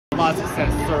lot of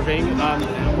success serving.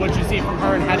 What did you see from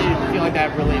her, and how do you feel like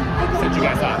that really set you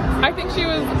guys up? I think she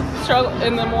was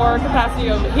in the more capacity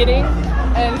of hitting,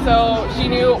 and so she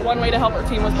knew one way to help her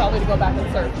team was probably to go back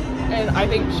and serve. And I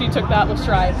think she took that with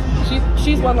stride.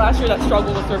 She's one last year that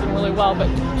struggled with serving really well, but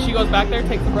she goes back there,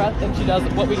 takes a breath, and she does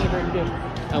what we need her to do.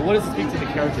 What does it speak to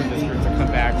the character of this group to come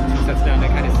back 2 sets down, to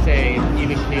kind of stay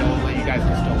even keel, that you guys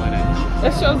are still in it?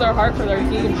 This shows their heart for their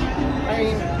team. I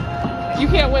mean, you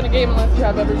can't win a game unless you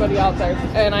have everybody out there.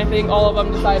 And I think all of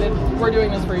them decided we're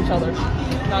doing this for each other,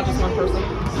 not just one person.